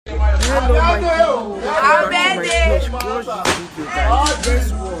Hello, my people. Welcome back to my page. Watch this video, guys.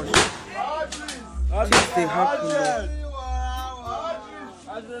 Let's watch. Things they happen.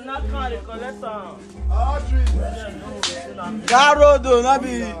 Garodo,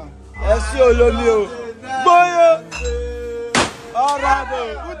 nabi. Esi olomi o. Boyo. Orado.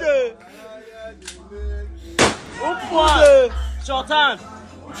 Ude. Ude. Short hand.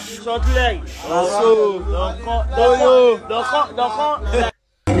 Short leg. So. Boyo.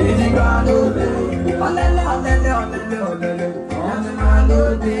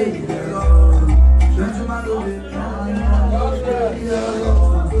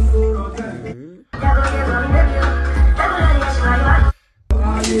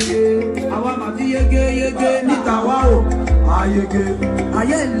 Àwa máa fi yege níta wá o. Ayege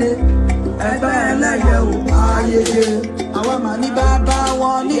ayele ẹgbẹ́ ẹlẹ́yẹ o. Ayege àwa máa ní bàbá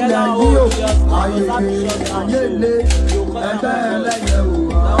wọn nílẹ̀ yìí o. Ayege ayele ẹgbẹ́ ẹlẹ́yẹ o.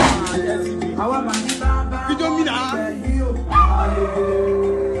 Àwa máa ní bàbá wọn nílẹ̀ yìí o. Ayege.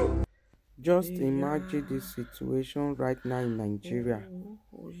 Just imagine the situation right now in Nigeria.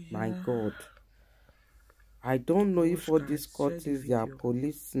 My God. I don't know if all these courts they are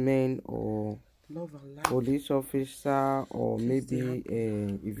policemen or police officer or maybe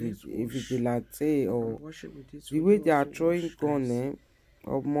if it's latte or the way they are throwing gun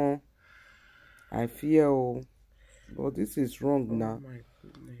or more. I fear but this is wrong now.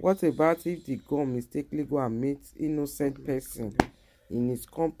 What about if the gun mistakenly go and meet innocent person in his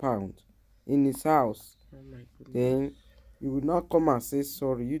compound, in his house? Then you will not come and say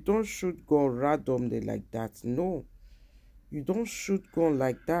sorry. You don't shoot gun randomly like that. No, you don't shoot gun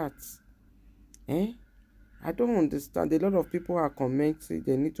like that. I don't understand. A lot of people are commenting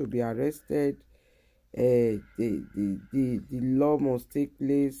they need to be arrested. The law must take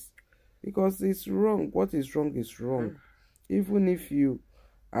place because it's wrong. What is wrong is wrong. Even if you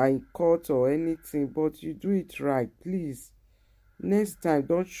are in court or anything, but you do it right, please. Next time,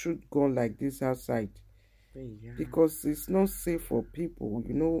 don't shoot gun like this outside. Because it's not safe for people.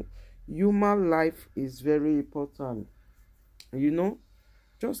 Human life is very important.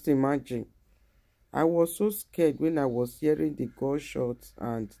 Just imagine. I was so scared when I was hearing the gunshots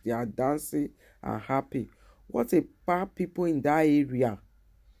and they are dancing and happy. What about people in that area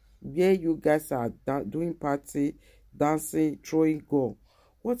where you guys are doing party, dancing, throwing gun?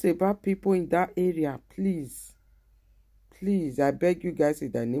 What about people in that area? Please, I beg you guys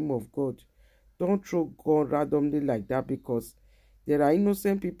in the name of God, don't throw gun randomly like that, because there are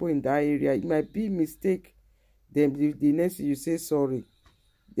innocent people in that area. It might be mistake. Then the next you say sorry.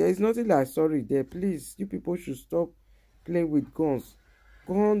 There is nothing like sorry there. Please, you people should stop playing with guns.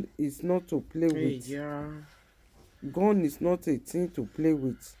 Gun is not to play with. Gun is not a thing to play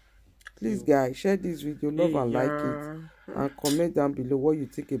with. Please, guys, share this video, love and like it, and comment down below what you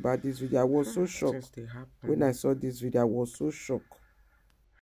think about this video. I was so shocked when I saw this video. I was so shocked.